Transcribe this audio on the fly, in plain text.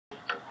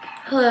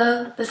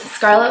Hello, this is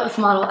Scarlett with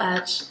Model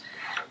Edge.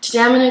 Today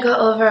I'm going to go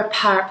over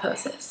power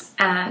poses,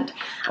 and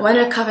I want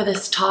to cover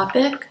this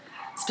topic,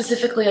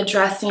 specifically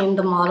addressing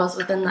the models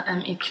within the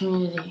ME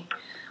community.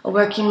 A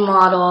working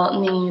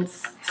model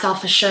needs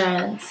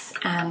self-assurance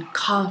and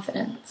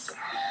confidence,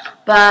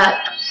 but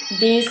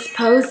these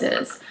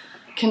poses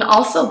can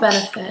also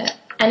benefit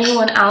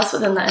anyone else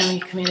within the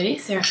ME community,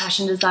 say our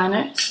fashion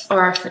designers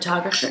or our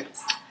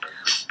photographers,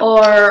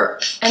 or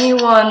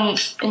anyone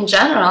in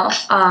general,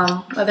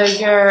 whether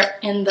you're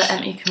in the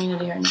ME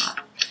community or not.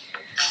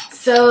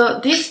 So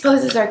these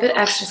poses are good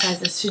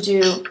exercises to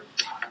do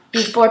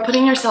before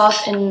putting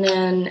yourself in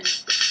an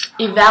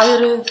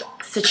evaluative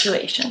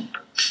situation.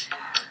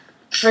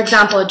 For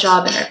example, a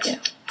job interview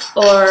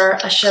or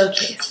a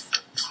showcase,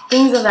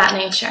 things of that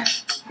nature,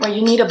 where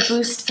you need a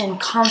boost in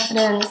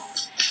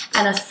confidence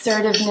and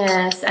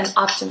assertiveness and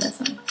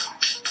optimism.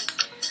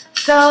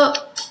 So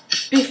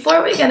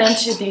before we get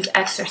into these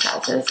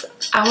exercises,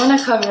 I want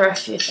to cover a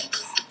few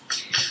things.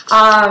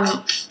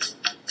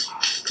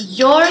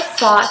 Your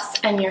thoughts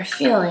and your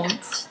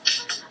feelings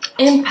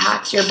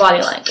impact your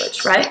body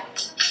language, right?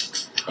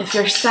 If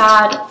you're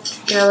sad,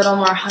 you're a little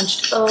more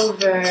hunched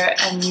over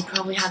and you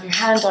probably have your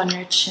hand on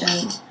your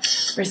chin,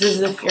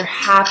 versus if you're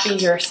happy,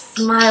 you're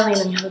smiling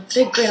and you have a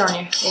big grin on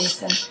your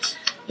face and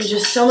you're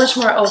just so much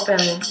more open.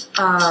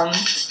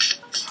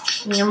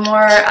 And you're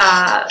more,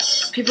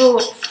 people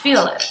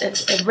feel it.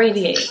 It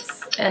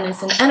radiates, and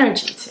it's an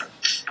energy too.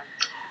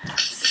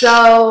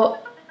 So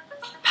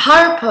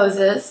power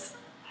poses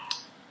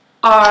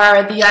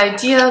are the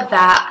idea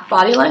that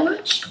body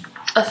language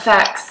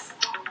affects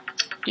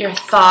your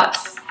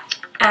thoughts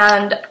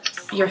and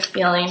your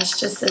feelings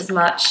just as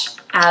much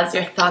as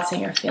your thoughts and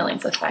your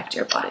feelings affect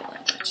your body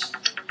language.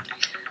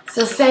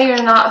 So say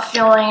you're not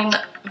feeling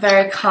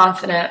very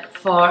confident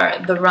for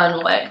the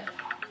runway,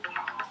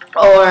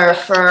 or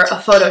for a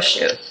photo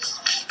shoot,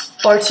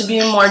 or to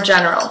be more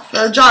general,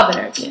 for a job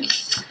interview.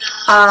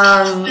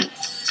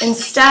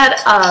 Instead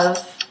of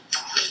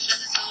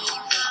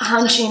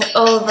hunching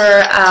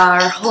over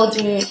or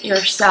holding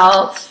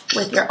yourself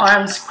with your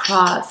arms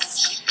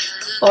crossed,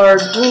 or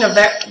doing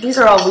these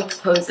are all weak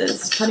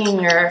poses, putting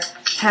your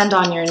hand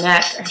on your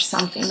neck or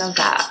something of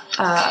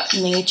that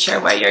nature,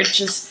 where you're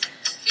just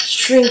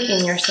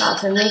shrinking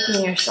yourself and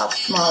making yourself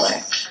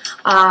smaller.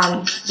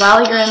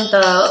 While you're in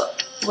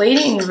the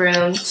waiting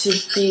room to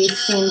be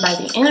seen by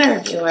the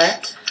interviewer,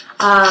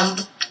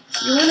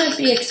 you want to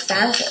be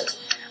expansive.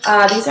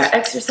 These are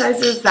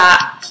exercises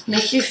that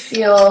make you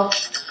feel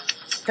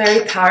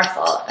very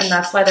powerful, and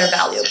that's why they're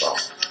valuable.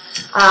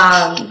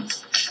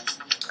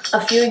 A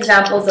few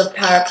examples of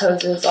power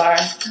poses are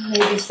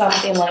maybe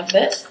something like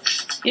this.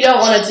 You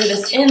don't want to do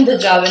this in the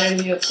job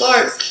interview, of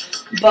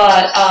course,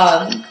 but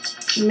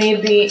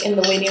maybe in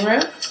the waiting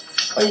room,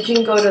 or you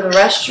can go to the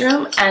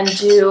restroom and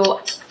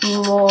do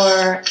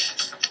more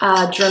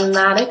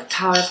dramatic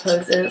power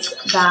poses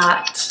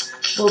that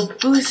will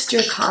boost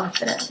your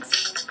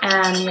confidence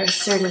and your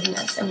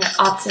assertiveness and your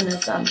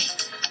optimism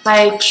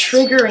by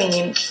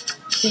triggering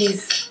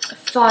these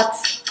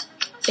thoughts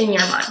in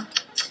your mind.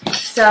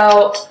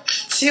 So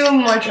two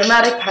more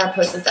dramatic power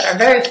poses that are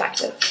very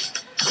effective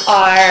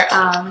are,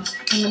 I'm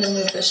going to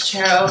move this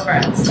chair over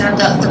and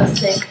stand up for the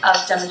sake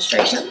of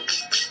demonstration.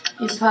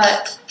 You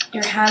put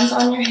your hands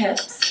on your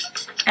hips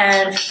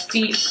and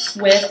feet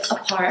width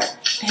apart,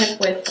 hip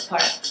width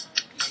apart.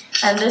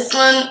 And this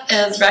one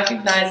is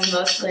recognized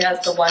mostly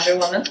as the Wonder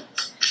Woman.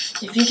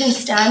 If you can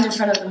stand in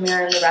front of the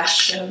mirror in the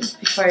restroom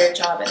before your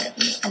job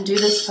interview and do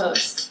this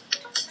pose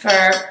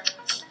for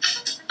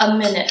a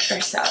minute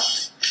or so,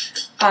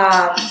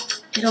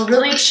 it'll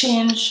really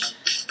change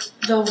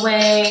the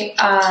way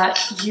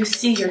you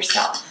see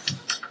yourself.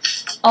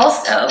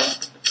 Also,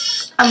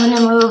 I'm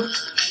going to move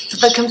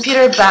the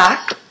computer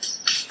back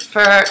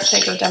for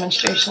sake of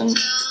demonstration,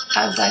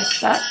 as I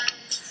said.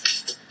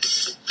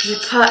 You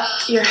put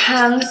your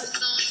hands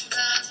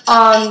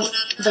on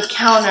the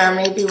counter,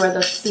 maybe where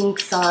the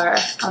sinks are,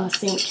 on the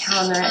sink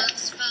counter,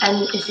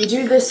 and if you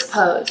do this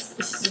pose,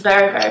 this is a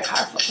very, very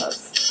powerful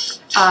pose.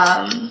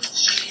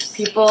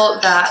 People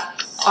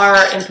that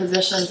are in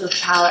positions of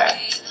power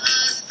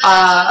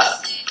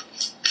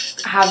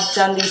have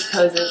done these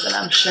poses, and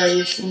I'm sure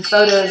you've seen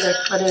photos or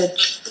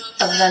footage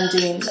of them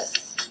doing this.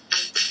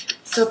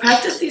 So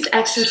practice these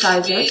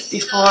exercises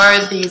before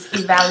these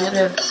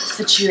evaluative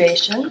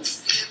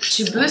situations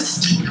to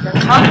boost your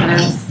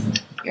confidence,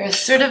 your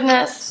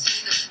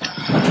assertiveness,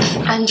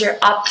 and your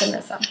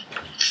optimism.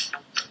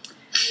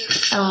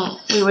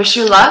 We wish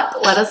you luck.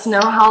 Let us know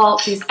how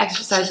these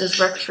exercises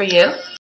work for you.